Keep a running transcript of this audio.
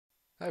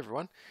Hey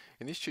everyone,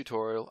 in this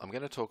tutorial I'm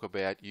going to talk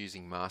about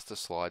using master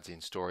slides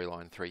in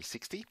Storyline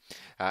 360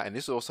 and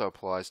this also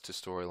applies to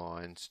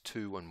Storylines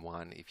 2 and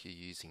 1 if you're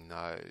using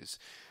those.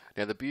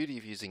 Now the beauty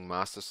of using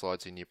master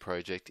slides in your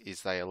project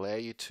is they allow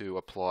you to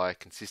apply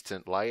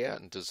consistent layout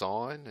and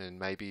design and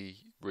maybe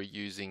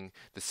reusing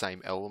the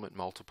same element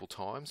multiple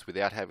times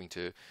without having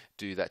to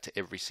do that to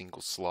every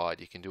single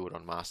slide. You can do it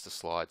on master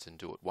slides and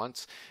do it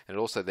once, and it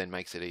also then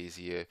makes it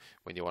easier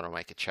when you want to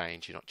make a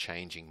change. You're not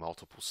changing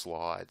multiple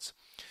slides.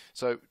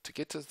 So to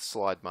get to the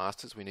slide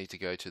masters, we need to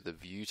go to the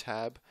View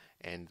tab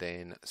and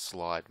then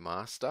Slide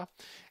Master.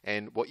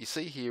 And what you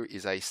see here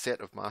is a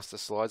set of master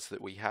slides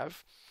that we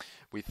have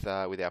with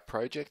our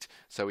project.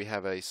 So we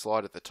have a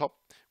slide at the top,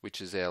 which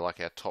is our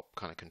top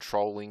kind of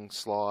controlling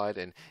slide,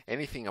 and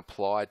anything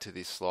applied to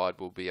this slide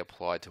will be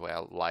applied to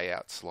our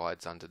layout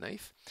slides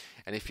underneath.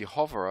 And if you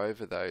hover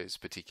over those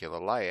particular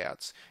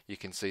layouts, you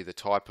can see the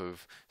type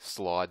of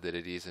slide that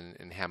it is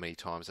and how many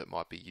times it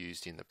might be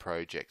used in the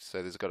project.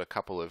 So there's got a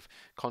couple of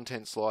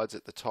content slides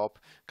at the top,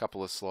 a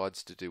couple of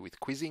slides to do with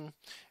quizzing,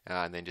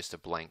 and then just a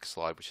blank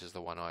slide, which is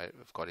the one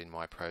I've got in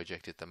my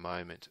project at the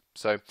moment.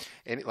 So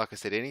like I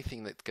said,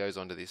 anything that goes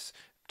onto this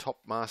top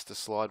master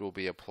slide will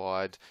be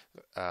applied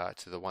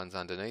to the ones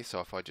underneath.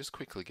 So if I just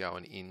quickly go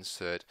and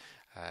insert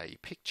a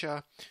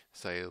picture,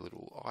 say a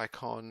little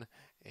icon,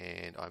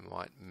 and I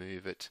might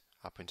move it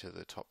up into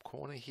the top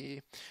corner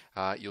here,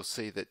 you'll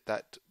see that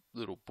that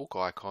little book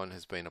icon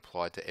has been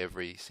applied to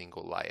every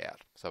single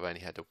layout. So I've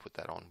only had to put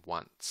that on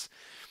once.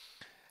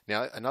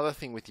 Now another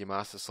thing with your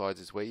master slides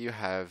is where you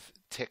have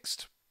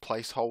text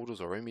placeholders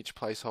or image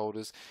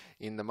placeholders.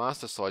 In the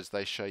master slides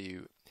they show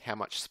you how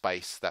much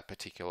space that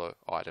particular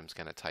item is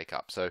going to take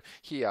up. So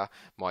here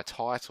my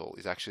title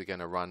is actually going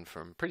to run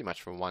from pretty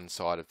much from one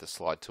side of the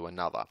slide to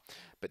another.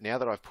 But now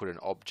that I've put an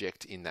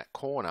object in that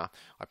corner,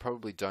 I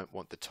probably don't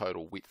want the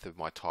total width of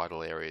my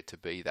title area to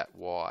be that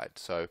wide.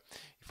 So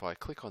if I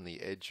click on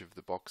the edge of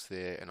the box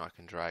there and I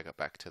can drag it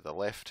back to the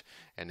left,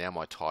 and now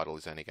my title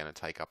is only going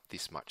to take up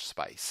this much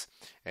space.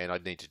 And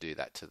I'd need to do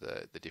that to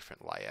the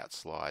different layout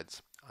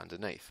slides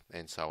underneath,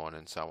 and so on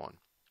and so on.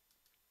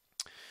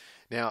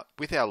 Now,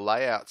 with our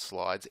layout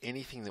slides,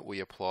 anything that we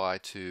apply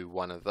to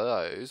one of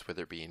those,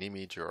 whether it be an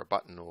image or a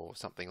button or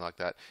something like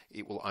that,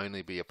 it will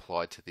only be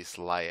applied to this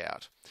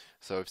layout.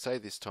 So if, say,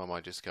 this time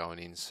I just go and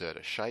insert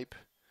a shape,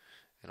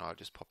 and I'll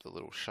just pop the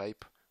little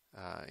shape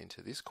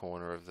into this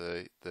corner of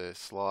the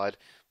slide,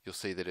 you'll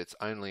see that it's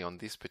only on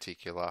this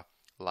particular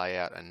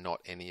layout and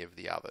not any of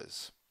the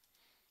others.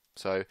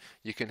 So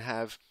you can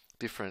have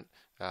different,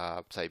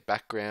 say,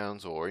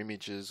 backgrounds or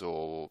images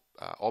or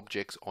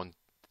objects on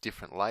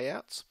different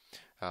layouts,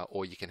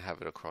 or you can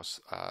have it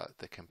across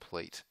the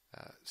complete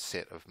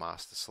set of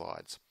master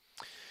slides.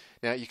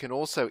 Now you can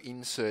also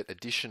insert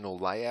additional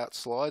layout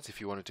slides. If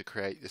you wanted to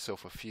create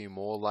yourself a few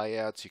more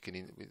layouts, you can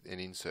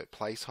insert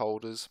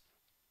placeholders.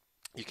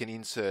 You can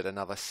insert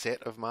another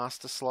set of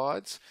master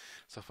slides.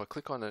 So if I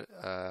click on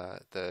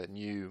the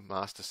new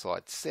master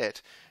slide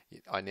set,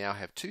 I now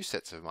have two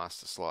sets of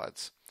master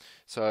slides.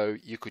 So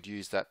you could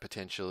use that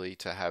potentially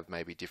to have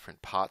maybe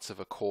different parts of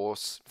a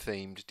course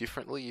themed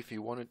differently if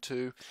you wanted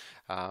to,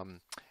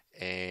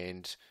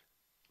 and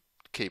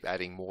keep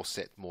adding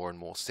more and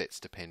more sets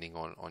depending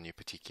on your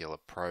particular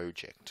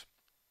project.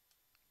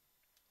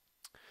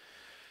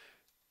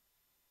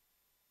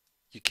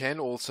 You can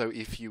also,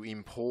 if you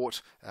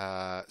import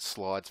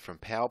slides from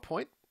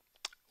PowerPoint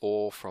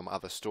or from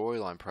other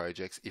Storyline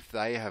projects, if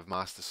they have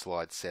master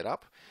slides set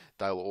up,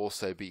 they'll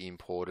also be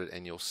imported,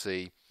 and you'll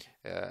see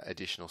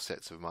additional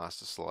sets of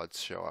master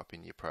slides show up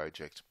in your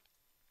project,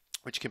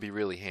 which can be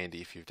really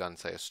handy if you've done,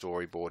 say, a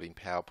storyboard in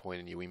PowerPoint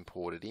and you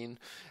import it in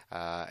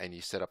and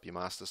you set up your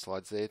master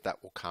slides there.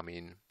 That will come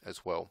in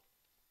as well.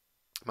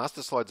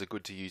 Master slides are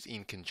good to use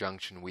in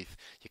conjunction with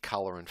your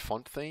color and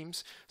font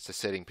themes, so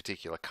setting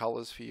particular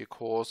colors for your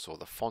course or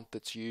the font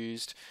that's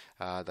used.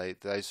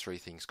 Those three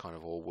things kind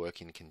of all work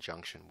in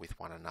conjunction with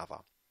one another.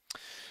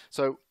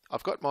 So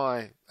I've got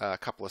my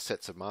couple of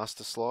sets of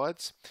master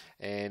slides,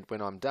 and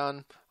when I'm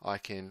done I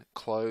can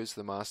close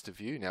the master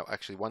view. Now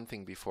actually, one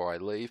thing before I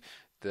leave,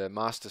 the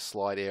master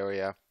slide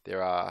area,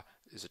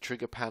 there's a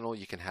trigger panel.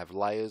 You can have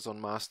layers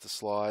on master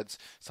slides.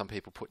 Some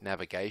people put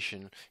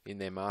navigation in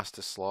their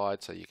master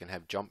slide, so you can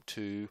have jump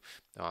to,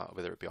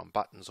 whether it be on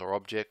buttons or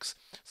objects.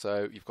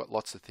 So you've got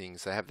lots of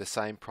things. They have the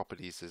same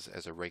properties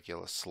as a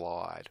regular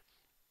slide.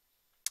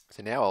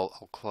 So now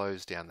I'll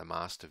close down the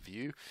master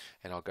view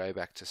and I'll go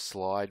back to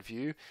slide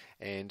view,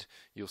 and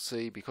you'll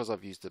see, because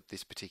I've used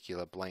this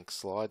particular blank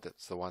slide,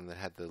 that's the one that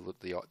had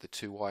the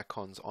two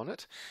icons on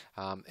it,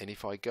 and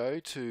if I go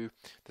to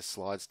the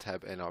slides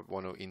tab and I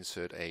want to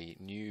insert a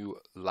new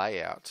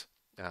layout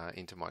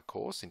into my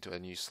course, into a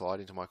new slide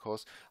into my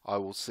course, I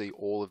will see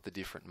all of the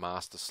different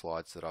master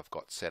slides that I've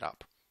got set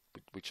up,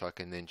 which I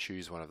can then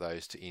choose one of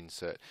those to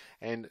insert.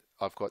 And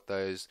I've got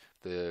those,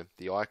 the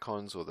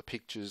icons or the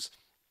pictures,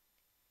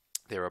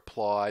 they're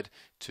applied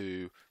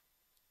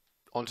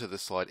onto the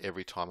slide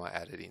every time I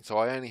add it in. So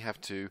I only have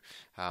to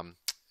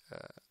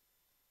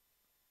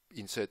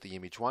insert the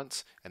image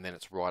once and then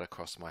it's right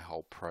across my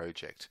whole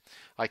project.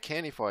 I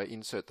can, if I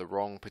insert the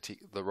wrong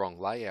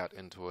layout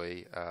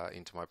into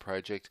my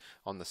project,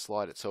 on the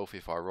slide itself,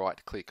 if I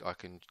right click, I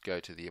can go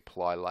to the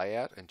apply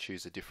layout and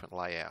choose a different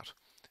layout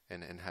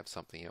and have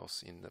something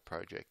else in the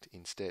project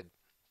instead.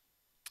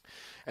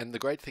 And the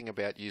great thing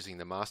about using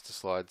the master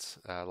slides,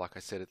 like I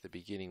said at the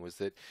beginning, was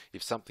that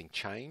if something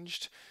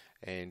changed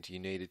and you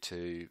needed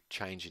to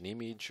change an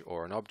image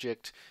or an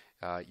object,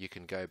 you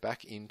can go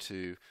back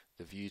into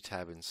the View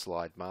tab in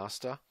Slide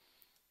Master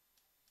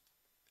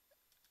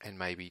and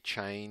maybe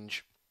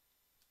change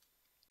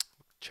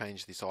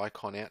this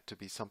icon out to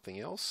be something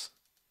else.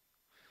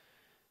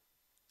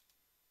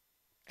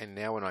 And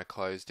now when I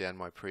close down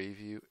my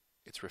preview,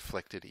 it's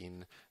reflected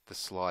in the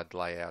slide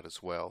layout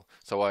as well.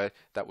 So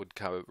that would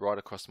go right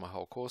across my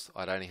whole course.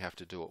 I'd only have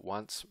to do it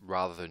once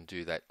rather than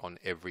do that on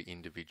every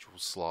individual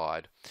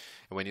slide.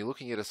 And when you're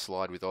looking at a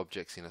slide with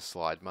objects in a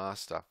slide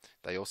master,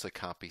 they also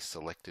can't be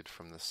selected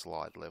from the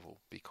slide level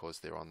because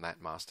they're on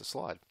that master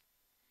slide.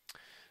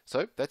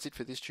 So that's it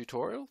for this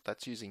tutorial.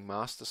 That's using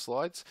master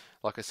slides.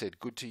 Like I said,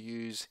 good to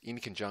use in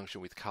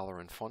conjunction with color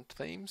and font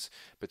themes,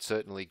 but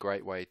certainly a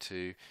great way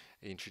to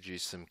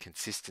introduce some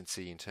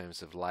consistency in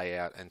terms of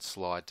layout and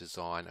slide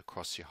design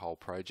across your whole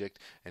project,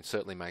 and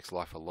certainly makes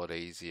life a lot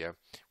easier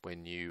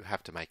when you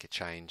have to make a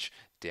change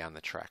down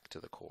the track to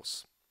the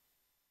course.